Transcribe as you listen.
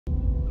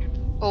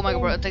Oh my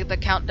god, bro, the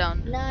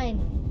countdown.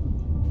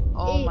 9.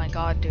 Oh 8, my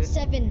god, dude.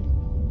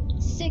 7,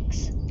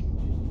 6,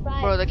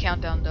 5. Bro, the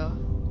countdown though.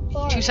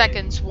 4. 2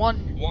 seconds.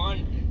 1.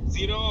 1,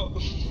 0.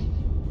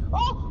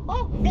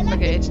 Oh, Galactus,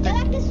 Okay, it's the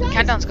Galactus, rise.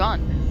 countdown's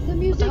gone. The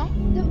music, hell?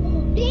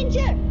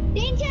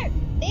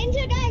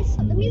 danger, guys.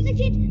 The music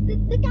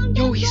changed. The countdown.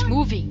 Yo, he's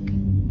moving.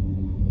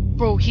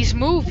 Bro, he's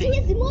moving.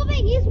 He's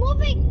moving. He's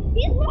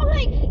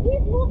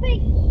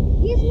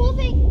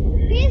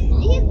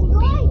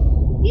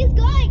going. He's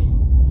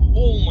going.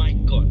 Oh my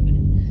god.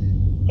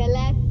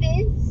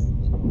 Galactus,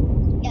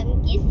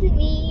 come kiss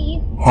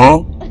me. Huh?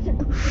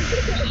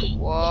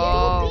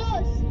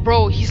 Whoa.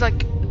 Bro, he's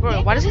like,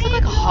 bro, why does he look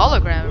like a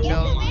hologram, Get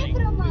bro? away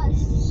from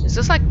us. Is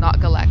this like not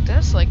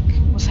Galactus? Like,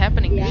 what's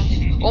happening?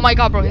 Yeah. Oh my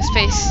god, bro, his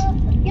face.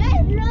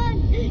 Guys,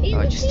 run.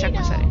 Oh, just check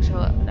my settings.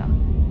 Hold up, no.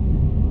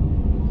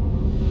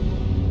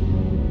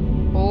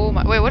 Oh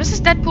my, wait, what is this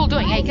Deadpool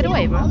doing? Hey, get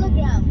away, bro.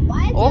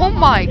 Oh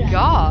my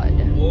god.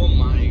 Oh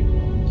my.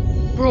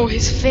 Bro,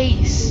 his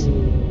face.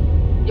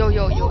 Yo.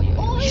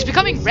 He's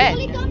becoming red.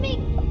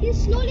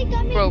 He's slowly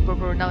coming. Bro,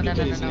 no. Look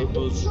at his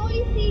nipples.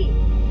 Slowly see.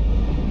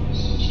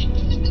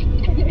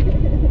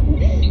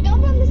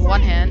 Come from the side.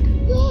 One hand.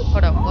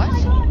 Hold up, what?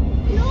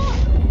 No.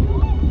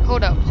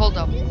 Hold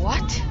up,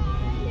 what?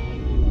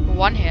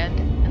 One hand,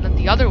 and then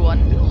the other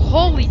one.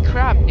 Holy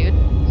crap, dude.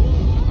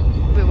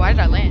 Wait, why did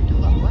I land?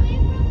 Hold up, what?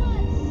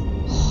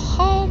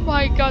 Oh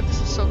my god,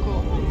 this is so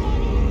cool.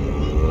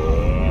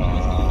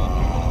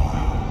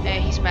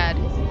 Hey, he's mad.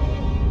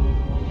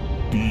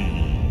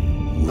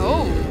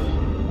 Oh.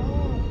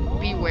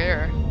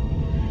 Beware.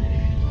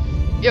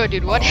 Yo,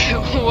 dude, what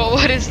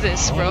what is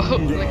this, bro?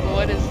 Like,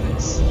 what is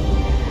this?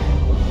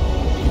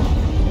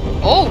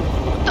 Oh,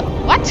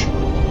 what?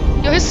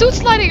 Yo, his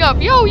suit's lighting up.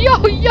 Yo,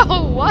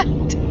 what?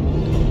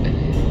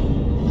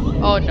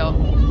 Oh no.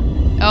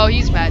 Oh,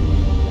 he's mad.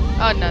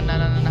 Oh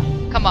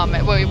no. Come on,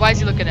 man. Wait, why is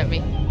he looking at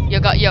me? Yo,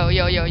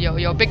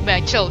 big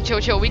man, chill.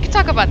 We can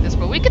talk about this,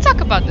 bro. We can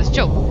talk about this.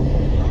 Chill.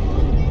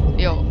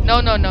 Yo,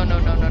 no.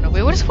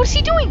 Wait, what is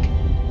he doing?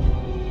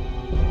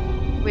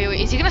 Wait,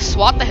 is he gonna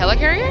swat the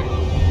helicarrier?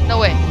 No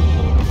way.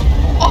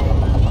 Oh,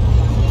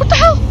 what the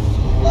hell?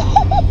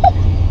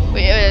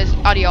 Wait,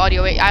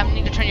 audio. Wait, I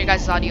need to turn your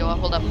guys' audio off.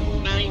 Hold up.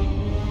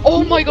 9.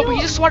 Oh my god, but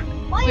he just swat.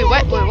 Wait,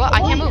 what?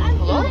 I can't move.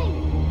 Hello?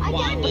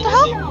 What the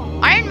hell?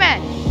 Iron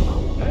Man.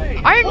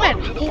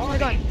 Oh my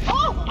god.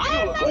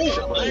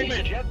 Iron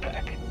Man.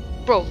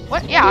 Bro,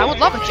 what? Yeah, I would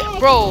love a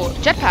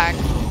jetpack.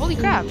 Holy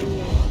crap.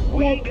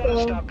 We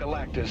gotta stop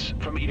Galactus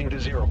from eating the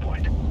 0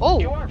 point. Oh.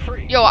 You are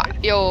free. Yo,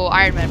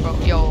 Iron Man, bro.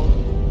 Yo.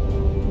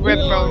 Rip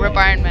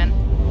Iron Man.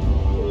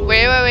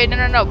 Wait,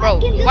 no, bro.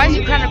 Why is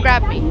he trying to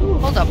grab me?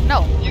 Hold up,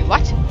 no.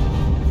 What?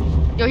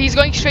 Yo, he's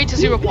going straight to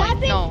 0 point.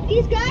 No.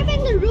 He's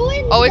grabbing the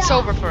ruins. Oh, it's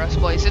over for us,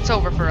 boys. It's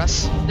over for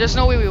us. There's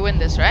no way we win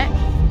this, right?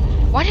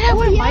 Why did I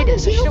wear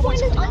Midas? I should have worn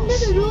something under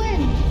else. the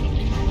ruins.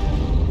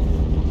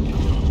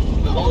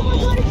 Oh my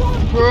god, it's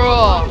on.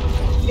 Bro.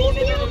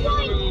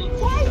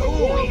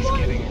 Oh, he's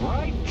getting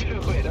right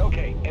to it.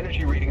 Okay,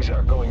 energy readings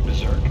are going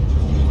berserk.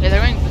 Yeah,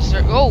 they're going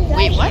berserk. Oh,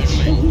 wait, what?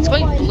 It's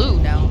going blue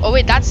now. Oh,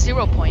 wait, that's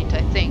 0 point,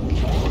 I think.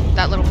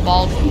 That little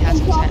ball that he has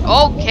in his hand.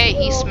 Okay,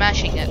 he's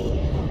smashing it.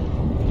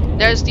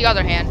 There's the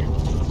other hand.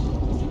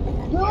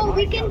 Bro,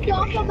 we can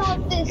talk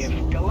about this. If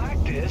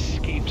Galactus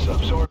keeps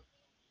absorbing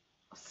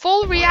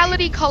Full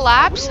reality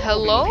collapse?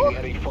 Hello?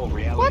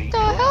 What the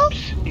hell?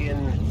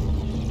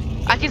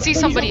 I can see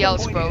somebody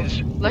else, bro.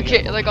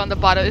 Like on the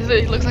bottom.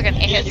 It looks like an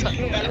ant on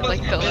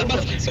like the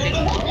screen.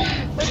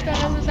 What the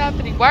hell is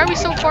happening? Why are we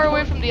so far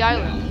away from the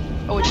island?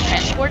 Oh, it's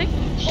transporting?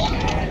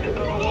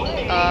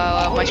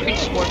 My screen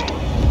just worked.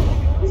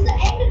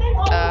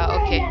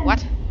 Okay,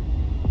 what?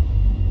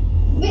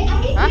 Wait,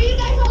 I can Huh? hear you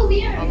guys all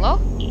weird. Hello?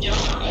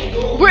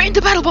 We're in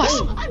the battle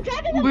bus! I'm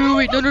driving the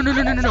Wait, no.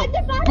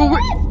 Bro,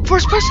 we're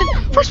first person!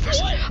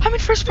 I'm in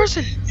first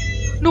person!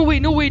 No way.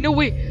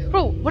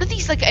 Bro, what are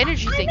these like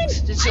energy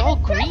things? It's all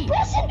green.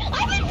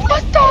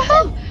 What the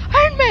hell?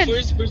 Iron Man!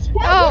 First person.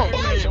 Oh!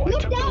 So I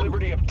took the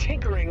liberty of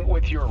tinkering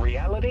with your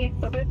reality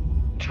a bit.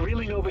 It's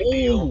really no big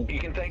deal. You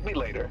can thank me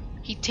later.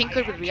 He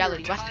tinkered with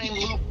reality. What? Time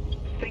loop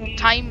thingy.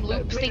 Time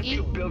loop Made a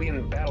few thingy?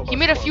 billion battle He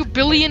made a bus few clones,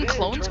 billion and then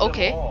clones? turned them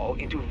Okay. all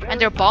into very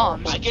And they're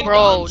bombs. I get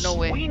Bro, bombs. no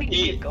way. We need to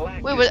get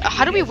Galactus Wait,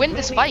 how do we to win as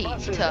this many fight?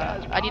 buses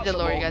as I need to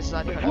lower you guys'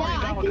 audio. before Yeah,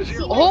 I down can to see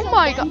 0 Oh myself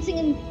my god. dancing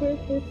in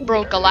first person.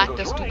 Bro, If it Galactus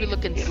goes do be right,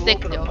 looking it'll thick,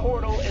 open a though.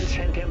 portal and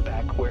send him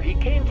back where he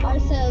came from.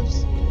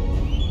 Ourselves.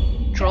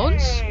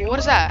 Drones? Hey, What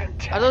is look that?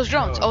 at Are those drones?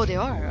 drones. Oh, they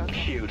are.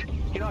 Okay. Cute.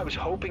 You know, I was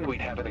hoping we'd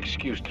have an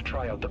excuse to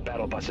try out the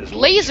battle buses.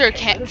 Laser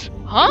cannons?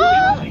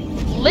 Huh?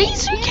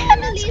 Laser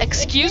cannons?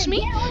 Excuse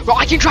me? Bro,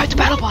 I can drive the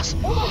battle bus.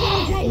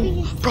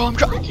 Bro, I'm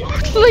driving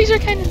laser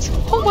cannons.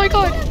 Oh my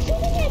god.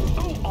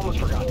 Oh, almost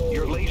forgot.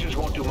 Your lasers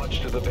won't do much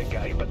to the big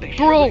guy, but they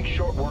Bro, sure make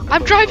short work of I'm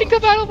those driving the drones.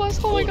 battle bus.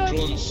 Oh my god.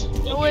 Drones.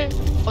 No way.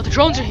 Oh, the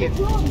drones are here.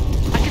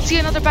 I can see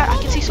another I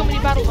can see so many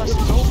battle buses.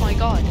 Oh my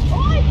god.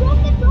 Oh, I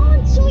broke the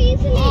drone so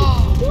easily.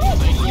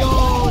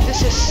 Yo,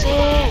 this is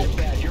sick.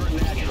 Bad, you're a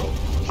natural.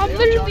 I'm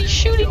literally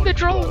shooting the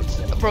drones.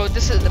 Bro,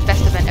 this is the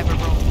best event ever,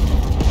 bro.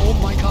 Oh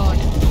my god.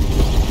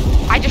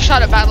 I just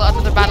shot a battle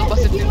under the battle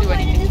bus. It didn't do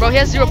anything. Bro, he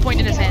has 0 point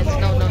in his hands.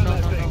 No.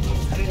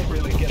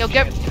 Yo,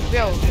 get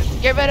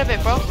rid of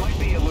it, bro.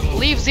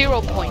 Leave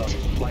 0 point.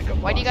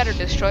 Why do you gotta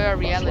destroy our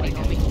reality,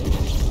 homie?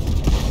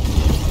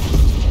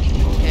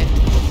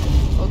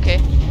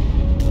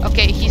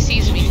 Okay, he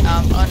sees me.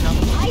 Oh no.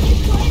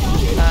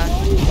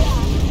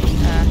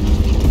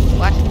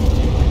 What?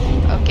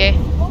 Okay.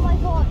 Oh my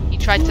god. He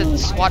tried to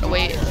swat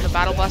away the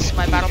battle bus,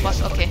 my battle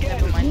bus. Okay,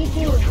 never mind.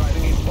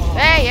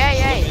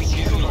 Hey!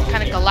 What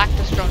kind of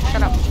Galactus drone?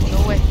 Shut up.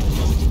 No way.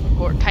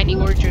 Tiny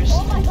gorgers.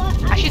 Oh my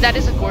god. Actually, that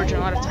is a gorger,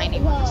 not a tiny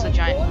one. It's a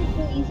giant one,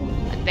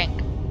 I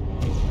think.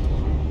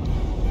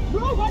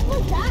 Bro, what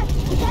was that?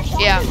 Was that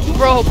Yeah,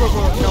 bro,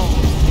 no.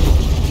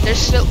 There's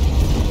still.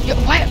 Yo,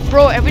 what,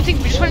 bro?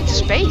 Everything just went into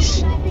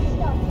space.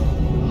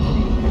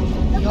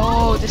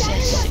 Yo, this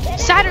is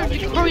Saturn.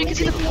 Bro, you can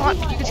see the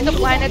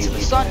planets and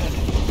the sun.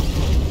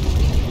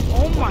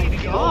 Oh my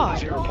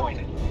god.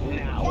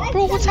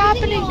 Bro, what's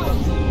happening?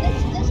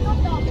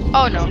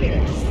 Oh no.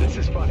 This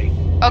is funny.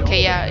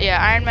 Okay, yeah,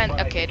 Iron Man.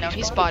 Okay, no,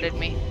 he spotted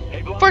me.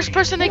 First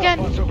person again.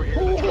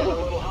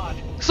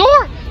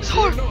 Thor!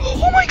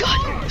 Oh my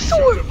god!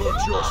 Thor!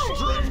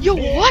 Yo,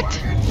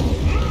 what?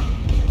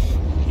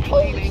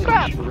 Holy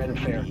crap!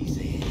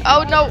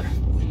 Oh no!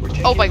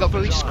 Oh my god,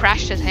 bro, he just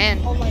crashed his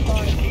hand.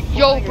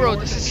 Yo, bro,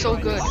 this is so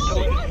good.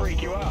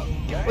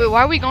 Wait,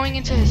 why are we going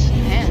into his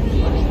hand?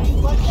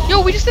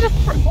 Yo, we just did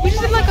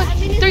like a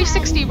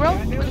 360, bro,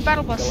 with the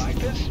battle bus.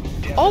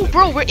 Oh,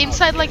 bro, we're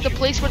inside like the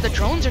place where the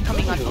drones are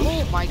coming on.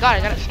 Oh my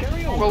god,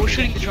 bro, we're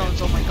shooting the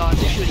drones. Oh my god,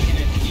 we're shooting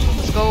it.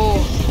 Let's go.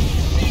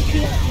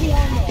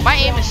 My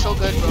aim is so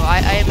good, bro. I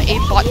am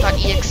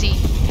aimbot.exe.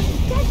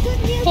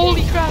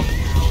 Holy crap.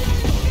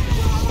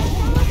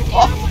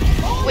 Oh,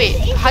 wait,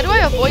 how do I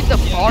avoid the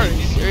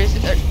bars? Or is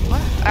it,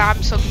 what?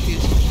 I'm so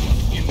confused.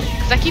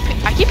 Cause I keep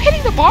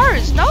hitting the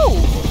bars. No,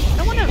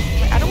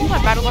 I don't want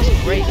my battle bus to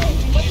break.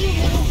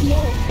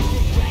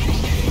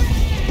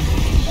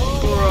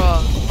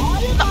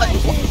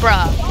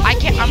 Bruh, I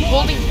can't. I'm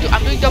doing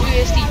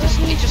WSD.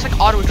 It's just like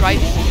auto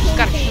driving. You just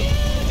gotta shoot.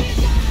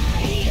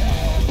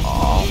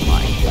 Oh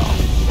my god.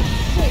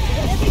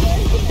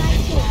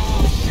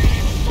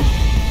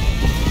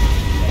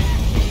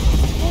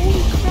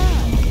 Holy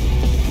crap.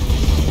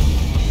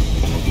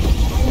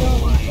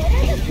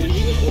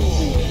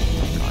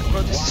 God, bro,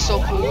 this is so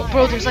cool.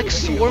 Bro, there's like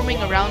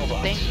swarming around the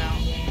thing now.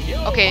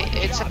 Okay,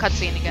 it's a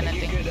cutscene again, I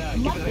think.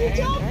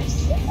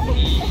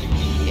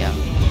 Yeah.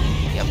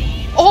 Yep.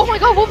 Oh my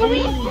god,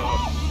 Wolverine!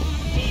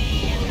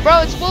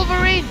 Bro, it's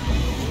Wolverine!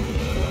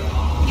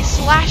 He's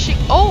slashing.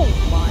 Oh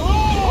my.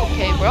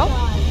 Okay, bro.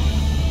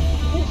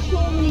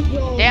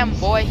 Damn,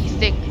 boy, he's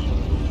thick.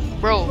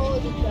 Bro.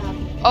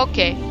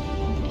 Okay.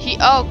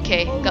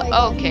 Okay,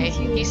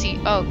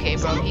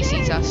 bro, he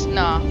sees us.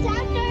 Nah.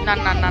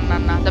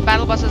 The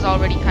battle bus is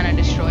already kind of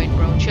destroyed,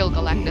 bro. Chill,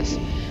 Galactus.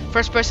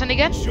 First person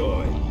again? He's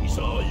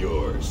all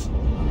yours.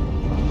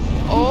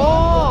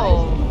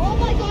 Oh. Oh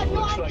my god,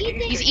 no, I'm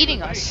eating. He's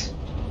eating us.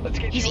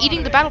 He's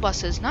eating the battle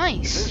buses.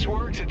 Nice. This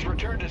works. It's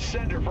returned to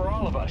sender for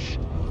all of us.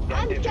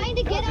 I'm trying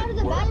to get out of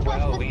the battle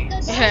bus, but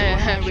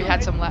the We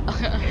had some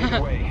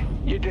Either way,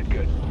 you did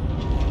good.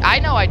 I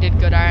know I did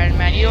good, Iron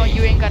Man. You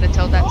ain't gotta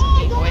tell that to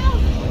me, boy.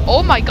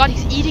 Oh my god,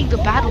 he's eating the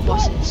battle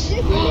buses.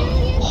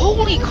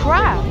 Holy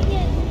crap.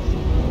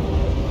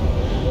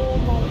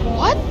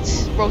 What?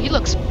 Bro,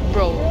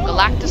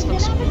 Galactus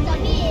looks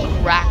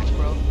cracked,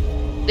 bro.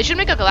 They should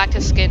make a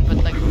Galactus skin,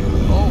 but like,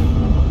 oh.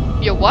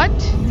 Yo, what?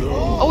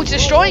 Oh, it's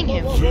destroying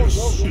him.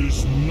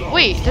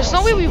 Wait, there's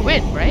no way we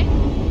win, right?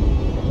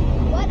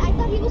 What? I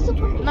thought he was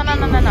supposed to. No.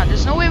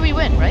 There's no way we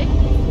win, right?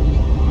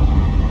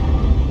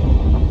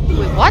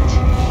 Wait, what?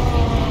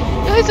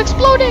 Yo, he's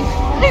exploding.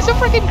 He's a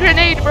freaking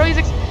grenade, bro.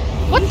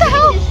 What the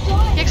hell?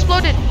 He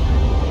exploded.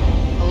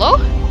 Hello?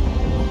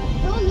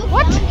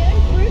 What?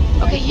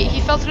 Okay,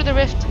 he fell through the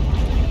rift.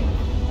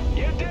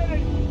 You did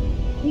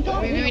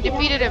it. We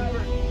defeated him.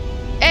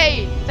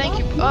 Hey, thank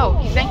you. Oh,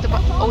 he thanked the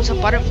oh, it's a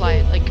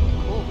butterfly. Like,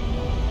 cool.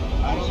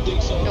 I don't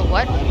think so. Yo,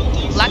 what? I don't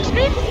think Black so.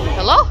 screen?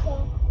 Hello?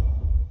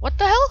 What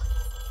the hell?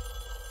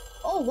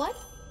 Oh, what?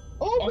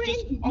 Oh,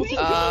 green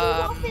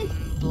office.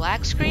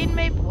 Black screen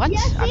maybe? What?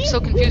 Yeah, I'm see? so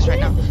confused right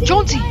now.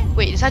 Jonesy!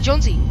 Wait, is that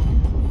Jonesy?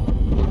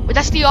 Wait,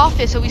 that's the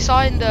office that we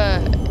saw in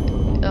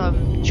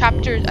the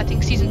chapter, I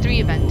think season 3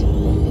 event.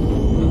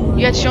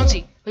 Yeah, it's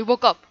Jonesy. We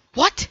woke up.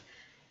 What?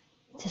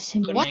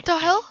 What the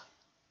hell?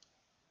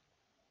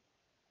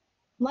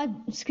 My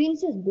screen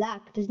says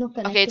black. There's no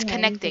connecting. Okay, it's or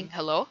connecting. anything.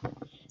 Hello?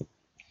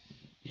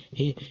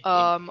 He,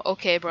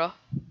 Okay, bro.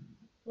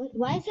 What?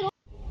 Why is it?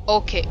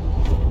 Okay.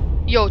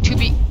 Yo,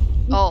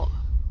 oh.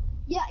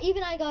 Yeah,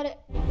 even I got it.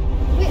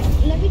 Wait,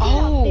 let me get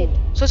an Oh.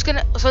 update. So it's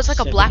like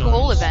a 7 black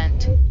hole hours.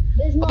 event.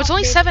 There's no Oh, but it's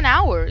only update. 7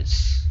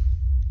 hours.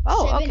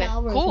 Oh, 7 okay.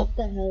 hours. Cool. What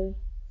the hell?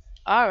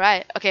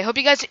 Alright. Okay, hope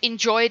you guys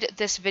enjoyed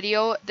this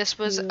video. This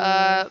was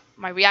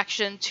my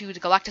reaction to the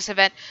Galactus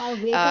event. I'll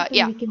wake up and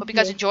Yeah, we can hope you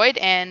guys play. enjoyed,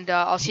 and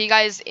I'll see you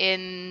guys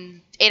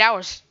in 8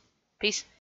 hours. Peace.